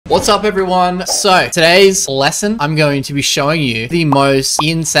What's up everyone? So today's lesson, I'm going to be showing you the most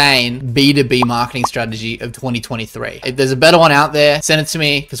insane B2B marketing strategy of 2023. If there's a better one out there, send it to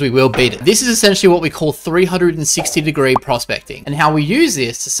me because we will beat it. This is essentially what we call 360-degree prospecting, and how we use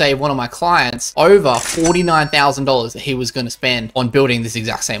this to save one of my clients over $49,000 that he was going to spend on building this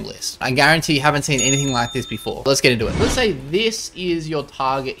exact same list. I guarantee you haven't seen anything like this before. Let's get into it. Let's say this is your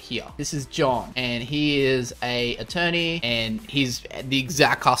target here. This is John, and he is an attorney, and he's the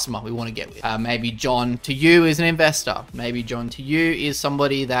exact customer we want to get with. Maybe John to you is an investor. Maybe John to you is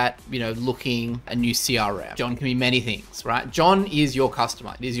somebody that, you know, looking a new CRM. John can be many things, right? John is your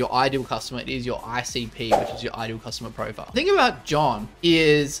customer. It is your ideal customer. It is your ICP, which is your ideal customer profile. The thing about John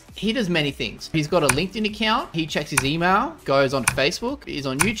is he does many things. He's got a LinkedIn account. He checks his email, goes onto Facebook, he's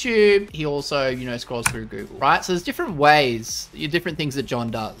on YouTube. He also, you know, scrolls through Google, right? So there's different ways, different things that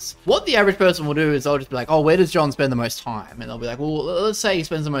John does. What the average person will do is they'll just be like, oh, where does John spend the most time? And they'll be like, well, let's say he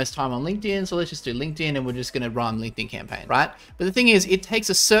spends the most time on LinkedIn, so let's just do LinkedIn, and we're just going to run LinkedIn campaign, right? But the thing is, it takes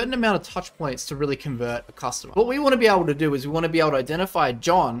a certain amount of touch points to really convert a customer. What we want to be able to do is we want to be able to identify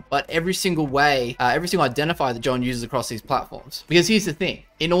John, but every single identifier that John uses across these platforms. Because here's the thing.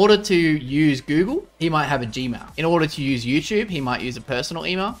 In order to use Google, he might have a Gmail. In order to use YouTube, he might use a personal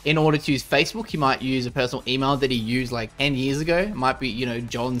email. In order to use Facebook, he might use a personal email that he used like 10 years ago. It might be, you know,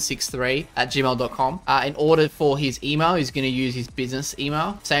 john63@gmail.com. In order for his email, he's going to use his business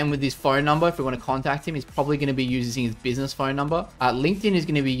email. Same with his phone number. If we want to contact him, he's probably going to be using his business phone number. LinkedIn is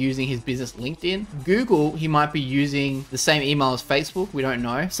going to be using his business LinkedIn. Google, he might be using the same email as Facebook. We don't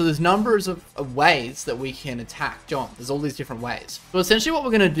know. So there's numbers of ways that we can attack John. There's all these different ways. So essentially what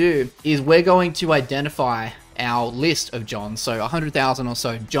we're going to do is we're going to identify our list of Johns, so 100,000 or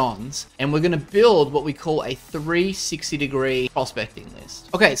so Johns, and we're going to build what we call a 360-degree prospecting list.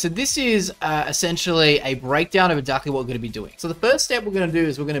 Okay, so this is essentially a breakdown of exactly what we're going to be doing. So the first step we're going to do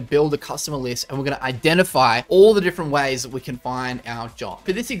is we're going to build a customer list, and we're going to identify all the different ways that we can find our John.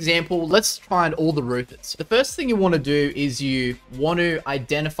 For this example, let's find all the roofers. The first thing you want to do is you want to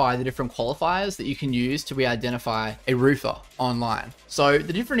identify the different qualifiers that you can use to identify a roofer online. So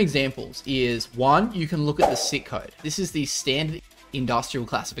the different examples is, one, you can look at the SIC code. This is the standard industrial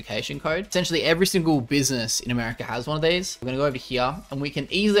classification code. Essentially every single business in America has one of these. We're going to go over here and we can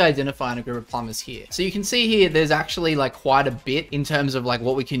easily identify a group of plumbers here. So you can see here, there's actually like quite a bit in terms of like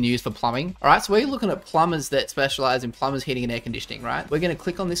what we can use for plumbing. All right, so we're looking at plumbers that specialize in plumbers, heating and air conditioning, right? We're going to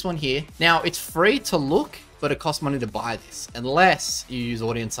click on this one here. Now it's free to look, but it costs money to buy this unless you use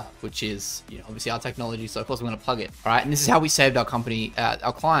Audience Hub, which is, you know, obviously our technology. So of course we're going to plug it. All right. And this is how we saved our company,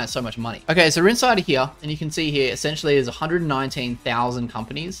 our clients so much money. Okay. So we're inside of here and you can see here, essentially there's 119,000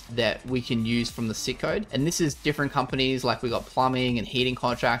 companies that we can use from the SIC code. And this is different companies. Like we got plumbing and heating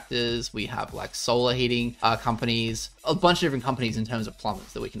contractors. We have like solar heating companies, a bunch of different companies in terms of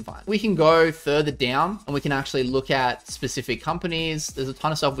plumbers that we can find. We can go further down and we can actually look at specific companies. There's a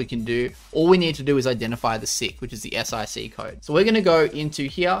ton of stuff we can do. All we need to do is identify the SIC, which is the SIC code. So we're going to go into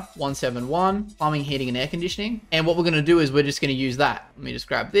here, 171, plumbing, heating and air conditioning. And what we're going to do is we're just going to use that. Let me just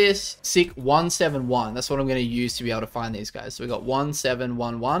grab this, SIC 171. That's what I'm going to use to be able to find these guys. So we got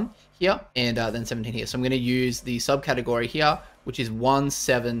 1711 here and then 17 here. So I'm going to use the subcategory here, which is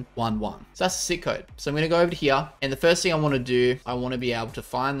 1711. So that's the SIC code. So I'm going to go over to here. And the first thing I want to do, I want to be able to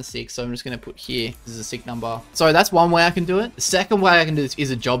find the SIC. So I'm just going to put here, this is a SIC number. So that's one way I can do it. The second way I can do this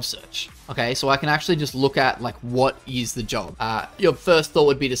is a job search. Okay, so I can actually just look at like, what is the job? Your first thought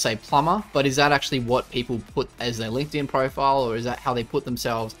would be to say plumber, but is that actually what people put as their LinkedIn profile, or is that how they put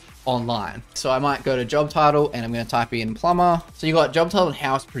themselves online? So I might go to job title and I'm going to type in plumber. So you got job title and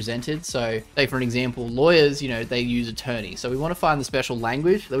how it's presented. So say for an example, lawyers, you know, they use attorney. So we want to find the special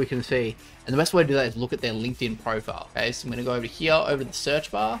language that we can see. And the best way to do that is look at their LinkedIn profile. Okay, so I'm going to go over here, over the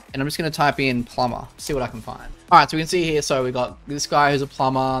search bar, and I'm just going to type in plumber, see what I can find. All right, so we can see here, so we got this guy who's a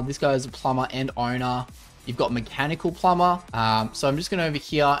plumber, this guy is a plumber and owner. You've got mechanical plumber. So I'm just going to over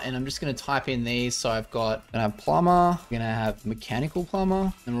here and I'm just going to type in these. So I've got plumber, we're going to have mechanical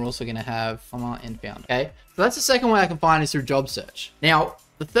plumber, and we're also going to have plumber and founder. Okay, so that's the second way I can find is through job search. Now,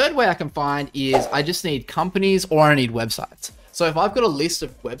 the third way I can find is I just need companies or I need websites. So if I've got a list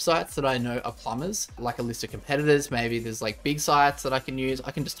of websites that I know are plumbers, like a list of competitors, maybe there's like big sites that I can use,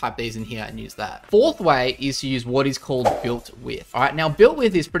 I can just type these in here and use that. Fourth way is to use what is called built with. All right, now built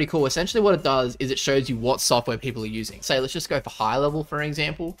with is pretty cool. Essentially what it does is it shows you what software people are using. Say, let's just go for high level, for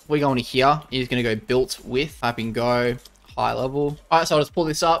example. If we go into here, you're just gonna go built with, type in go, high level. All right, so I'll just pull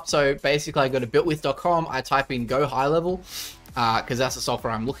this up. So basically I go to builtwith.com, I type in go high level, because that's the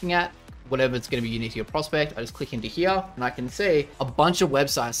software I'm looking at. Whatever it's going to be unique to your prospect, I just click into here and I can see a bunch of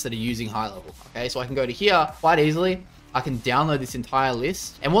websites that are using high level. Okay, so I can go to here quite easily I can download this entire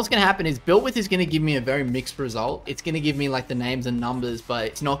list. And what's going to happen is built with is going to give me a very mixed result. It's going to give me like the names and numbers, but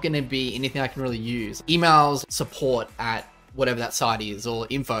it's not going to be anything I can really use. Emails, support at whatever that site is, or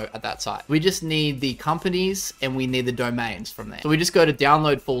info at that site. We just need the companies and we need the domains from there. So we just go to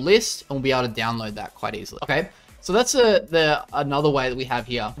download full list and we'll be able to download that quite easily. Okay. So that's another way that we have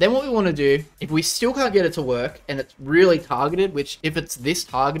here. Then what we want to do, if we still can't get it to work and it's really targeted, which if it's this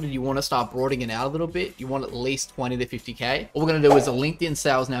targeted, you want to start broadening it out a little bit. You want at least 20 to 50K. What we're going to do is a LinkedIn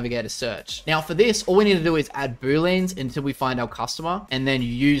Sales Navigator search. Now for this, all we need to do is add booleans until we find our customer, and then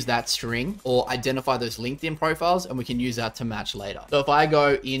use that string or identify those LinkedIn profiles, and we can use that to match later. So if I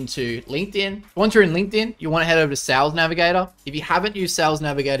go into LinkedIn, once you're in LinkedIn, you want to head over to Sales Navigator. If you haven't used Sales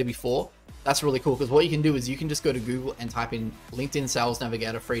Navigator before, that's really cool, because what you can do is you can just go to Google and type in LinkedIn Sales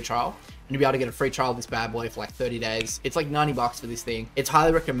Navigator free trial, and you'll be able to get a free trial of this bad boy for like 30 days. It's like 90 bucks for this thing. It's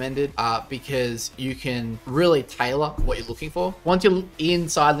highly recommended because you can really tailor what you're looking for. Once you're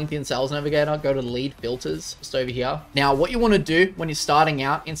inside LinkedIn Sales Navigator, go to lead filters just over here. Now, what you want to do when you're starting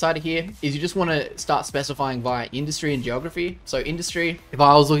out inside of here is you just want to start specifying via industry and geography. So industry, if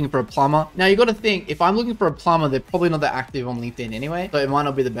I was looking for a plumber, now you got to think, if I'm looking for a plumber, they're probably not that active on LinkedIn anyway, so it might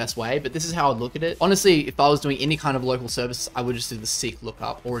not be the best way, but this is how I'd look at it. Honestly, if I was doing any kind of local services, I would just do the SIC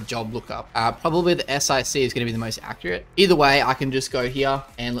lookup or a job lookup. Probably the SIC is going to be the most accurate. Either way, I can just go here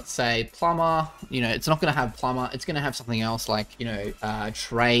and let's say plumber, you know, it's not going to have plumber. It's going to have something else like, you know,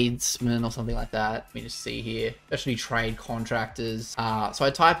 tradesman or something like that. Let me just see here. That should be trade contractors. So I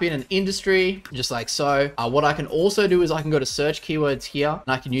type in an industry just like so. What I can also do is I can go to search keywords here and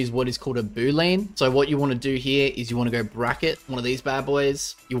I can use what is called a boolean. So what you want to do here is you want to go bracket one of these bad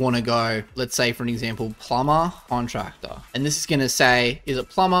boys. You want to go, let's say for an example, plumber contractor. And this is going to say, is it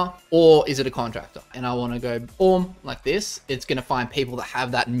plumber or is it a contractor? And I want to go boom like this. It's going to find people that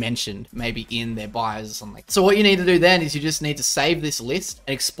have that mentioned maybe in their bios or something. So what you need to do then is you just need to save this list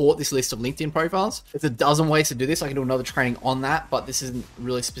and export this list of LinkedIn profiles. There's a dozen ways to do this. I can do another training on that, but this isn't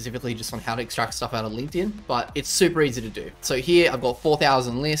really specifically just on how to extract stuff out of LinkedIn, but it's super easy to do. So here I've got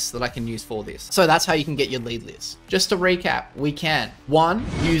 4,000 lists that I can use for this. So that's how you can get your lead list. Just to recap, we can, one,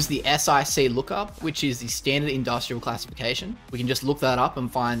 use the SIC lookup, which is the standard industrial classification. We can just look that up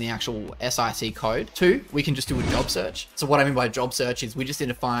and find the actual SIC code. Two, we can just do a job search. So what I mean by job search is we just need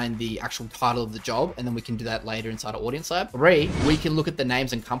to find the actual title of the job, and then we can do that later inside of Audience Lab. Three, we can look at the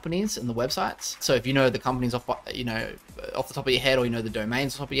names and companies and the websites. So if you know the companies off the top of your head, or you know the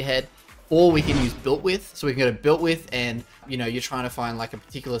domains off the top of your head. Or we can use built with. So we can go to built with, and you know, you're trying to find like a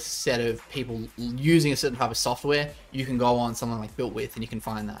particular set of people using a certain type of software. You can go on something like built with and you can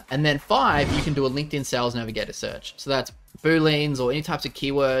find that. And then five, you can do a LinkedIn Sales Navigator search. So that's booleans or any types of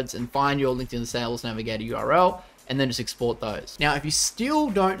keywords, and find your LinkedIn Sales Navigator URL and then just export those. Now, if you still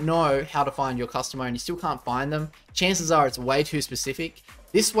don't know how to find your customer and you still can't find them, chances are it's way too specific.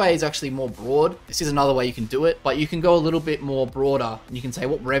 This way is actually more broad. This is another way you can do it, but you can go a little bit more broader, and you can say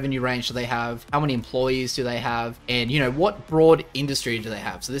what revenue range do they have, how many employees do they have, and you know, what broad industry do they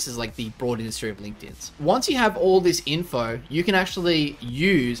have. So this is like the broad industry of LinkedIn's. Once you have all this info, you can actually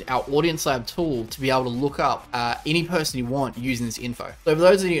use our Audience Lab tool to be able to look up any person you want using this info. So for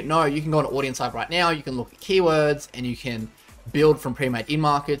those of you that know, you can go on Audience Lab right now, you can look at keywords and you can build from pre-made in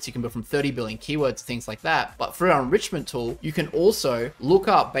markets, you can build from 30 billion keywords, things like that. But for our enrichment tool, you can also look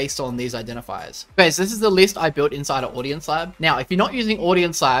up based on these identifiers. Okay, so this is the list I built inside of Audience Lab. Now, if you're not using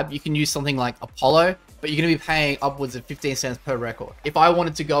Audience Lab, you can use something like Apollo, but you're going to be paying upwards of 15 cents per record. If I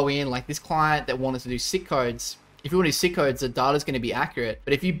wanted to go in like this client that wanted to do SIC codes, if you want to do SIC codes, the data is going to be accurate.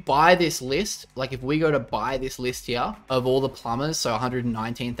 But if you buy this list, like if we go to buy this list here of all the plumbers, so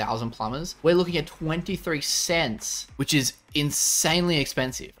 119,000 plumbers, we're looking at 23 cents, which is insanely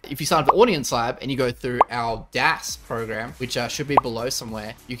expensive. If you sign up for Audience Lab and you go through our DAS program, which should be below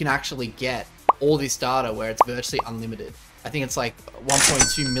somewhere, you can actually get all this data where it's virtually unlimited. I think it's like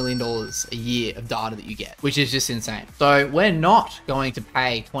 $1.2 million a year of data that you get, which is just insane. So we're not going to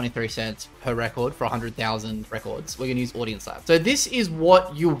pay 23 cents per record for 100,000 records. We're going to use Audience Lab. So this is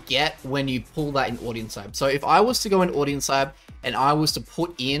what you'll get when you pull that in Audience Lab. So if I was to go in Audience Lab and I was to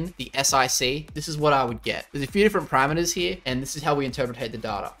put in the SIC, this is what I would get. There's a few different parameters here, and this is how we interpret the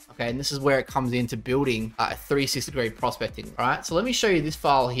data. Okay, and this is where it comes into building a 360-degree prospecting. All right, so let me show you this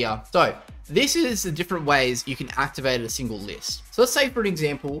file here. So this is the different ways you can activate a single list. So let's say, for an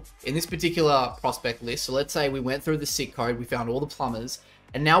example, in this particular prospect list, so let's say we went through the SIC code, we found all the plumbers,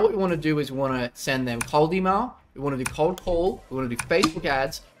 and now what we want to do is we want to send them cold email, we want to do cold call, we want to do Facebook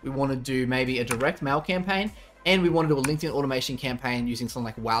ads, we want to do maybe a direct mail campaign, and we want to do a LinkedIn automation campaign using something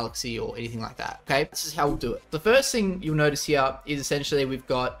like Galaxy or anything like that. Okay, this is how we'll do it. The first thing you'll notice here is essentially we've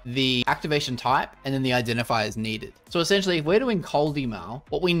got the activation type and then the identifiers needed. So essentially, if we're doing cold email,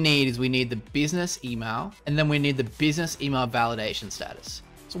 what we need is we need the business email, and then we need the business email validation status.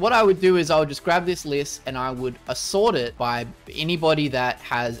 So what I would do is I would just grab this list and I would assort it by anybody that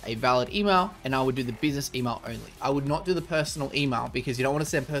has a valid email, and I would do the business email only. I would not do the personal email because you don't want to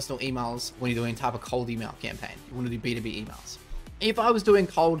send personal emails when you're doing type of cold email campaign. You want to do B2B emails. If I was doing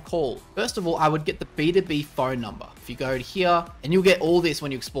cold call, first of all, I would get the B2B phone number. If you go to here, and you'll get all this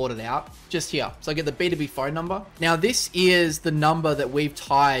when you export it out, just here. So I get the B2B phone number. Now this is the number that we've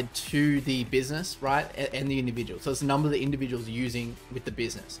tied to the business, right? And the individual. So it's the number the individual's using with the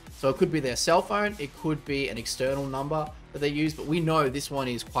business. So it could be their cell phone, it could be an external number that they use, but we know this one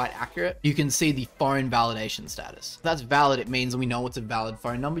is quite accurate. You can see the phone validation status. If that's valid, it means we know it's a valid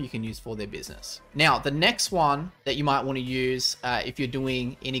phone number you can use for their business. Now, the next one that you might want to use if you're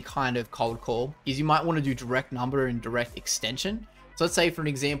doing any kind of cold call is you might want to do direct number and direct extension. So let's say, for an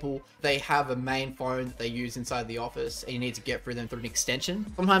example, they have a main phone that they use inside the office and you need to get through them through an extension.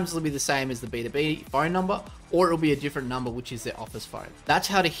 Sometimes it'll be the same as the B2B phone number, or it'll be a different number, which is their office phone. That's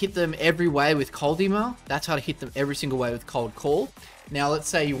how to hit them every way with cold email. That's how to hit them every single way with cold call. Now, let's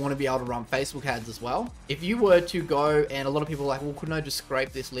say you want to be able to run Facebook ads as well. If you were to go, and a lot of people are like, well, couldn't I just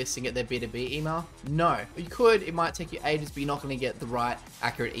scrape this list and get their B2B email? No, you could. It might take you ages, but you're not going to get the right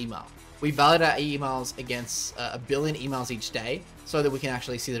accurate email. We validate our emails against a billion emails each day so that we can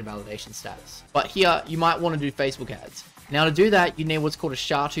actually see their validation status. But here, you might want to do Facebook ads. Now to do that, you need what's called a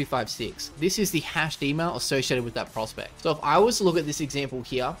SHA-256. This is the hashed email associated with that prospect. So if I was to look at this example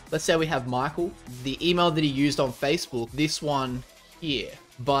here, let's say we have Michael, the email that he used on Facebook, this one here,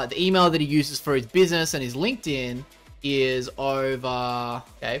 but the email that he uses for his business and his LinkedIn is over,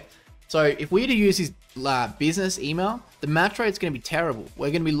 okay? So if we were to use his business email, the match rate is going to be terrible.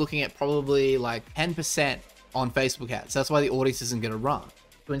 We're going to be looking at probably like 10% on Facebook ads. That's why the audience isn't going to run.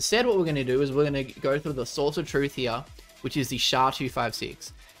 So instead, what we're going to do is we're going to go through the source of truth here, which is the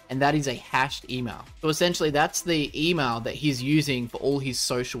SHA-256, and that is a hashed email. So essentially, that's the email that he's using for all his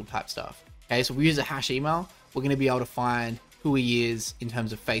social type stuff. Okay, so if we use a hash email, we're going to be able to find who he is in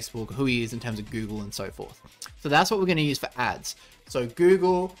terms of Facebook, who he is in terms of Google, and so forth. So that's what we're going to use for ads. So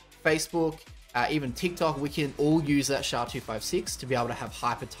Google, Facebook, even TikTok, we can all use that SHA-256 to be able to have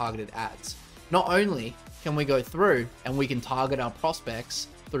hyper-targeted ads. Not only can we go through and we can target our prospects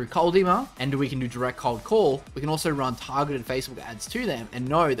through cold email, and we can do direct cold call, we can also run targeted Facebook ads to them and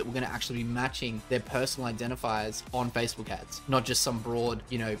know that we're going to actually be matching their personal identifiers on Facebook ads, not just some broad,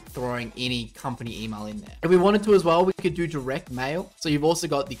 throwing any company email in there. If we wanted to as well, we could do direct mail. So you've also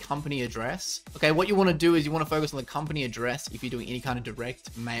got the company address. Okay, what you want to do is you want to focus on the company address if you're doing any kind of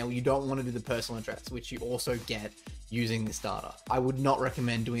direct mail. You don't want to do the personal address, which you also get using this data. I would not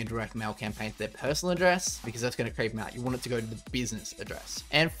recommend doing a direct mail campaign to their personal address because that's going to creep them out. You want it to go to the business address.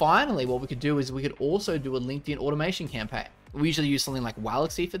 And finally, what we could do is we could also do a LinkedIn automation campaign. We usually use something like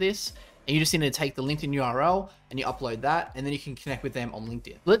Galaxy for this. And you just need to take the LinkedIn URL and you upload that, and then you can connect with them on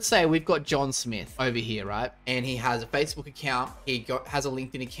LinkedIn. Let's say we've got John Smith over here, right? And he has a Facebook account, has a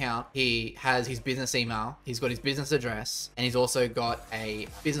LinkedIn account, he has his business email, he's got his business address, and he's also got a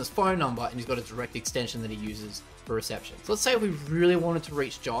business phone number, and he's got a direct extension that he uses for reception. So let's say if we really wanted to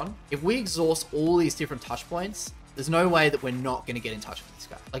reach John, if we exhaust all these different touch points, there's no way that we're not going to get in touch with this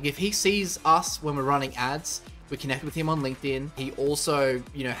guy. Like if he sees us when we're running ads, we connect with him on LinkedIn. He also,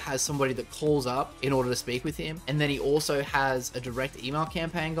 has somebody that calls up in order to speak with him. And then he also has a direct email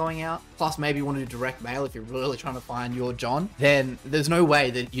campaign going out. Plus maybe you want to do direct mail if you're really trying to find your John. Then there's no way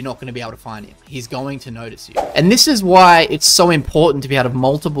that you're not going to be able to find him. He's going to notice you. And this is why it's so important to be able to have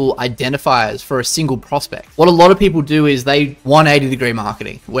multiple identifiers for a single prospect. What a lot of people do is they 180-degree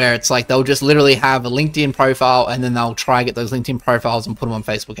marketing, where it's like they'll just literally have a LinkedIn profile and then they'll try and get those LinkedIn profiles and put them on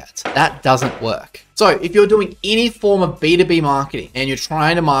Facebook ads. That doesn't work. So if you're doing any form of B2B marketing and you're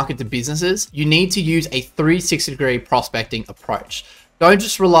trying to market to businesses, you need to use a 360-degree prospecting approach. Don't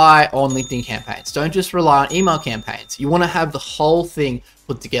just rely on LinkedIn campaigns. Don't just rely on email campaigns. You want to have the whole thing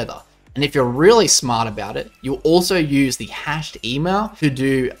put together. And if you're really smart about it, you'll also use the hashed email to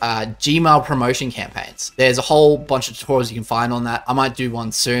do Gmail promotion campaigns. There's a whole bunch of tutorials you can find on that. I might do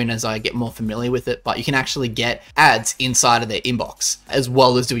one soon as I get more familiar with it, but you can actually get ads inside of their inbox as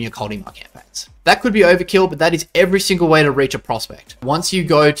well as doing your cold email campaigns. That could be overkill, but that is every single way to reach a prospect. Once you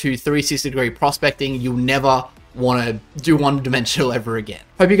go to 360-degree prospecting, you'll never want to do one-dimensional ever again.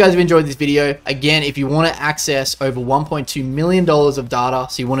 Hope you guys have enjoyed this video. Again, if you want to access over $1.2 million of data,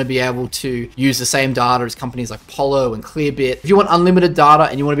 so you want to be able to use the same data as companies like Polo and Clearbit. If you want unlimited data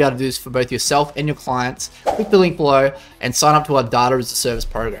and you want to be able to do this for both yourself and your clients, click the link below and sign up to our data as a service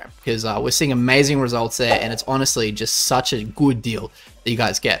program, because we're seeing amazing results there, and it's honestly just such a good deal that you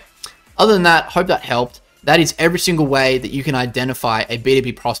guys get. Other than that, hope that helped. That is every single way that you can identify a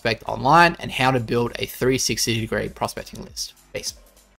B2B prospect online and how to build a 360-degree prospecting list. Peace.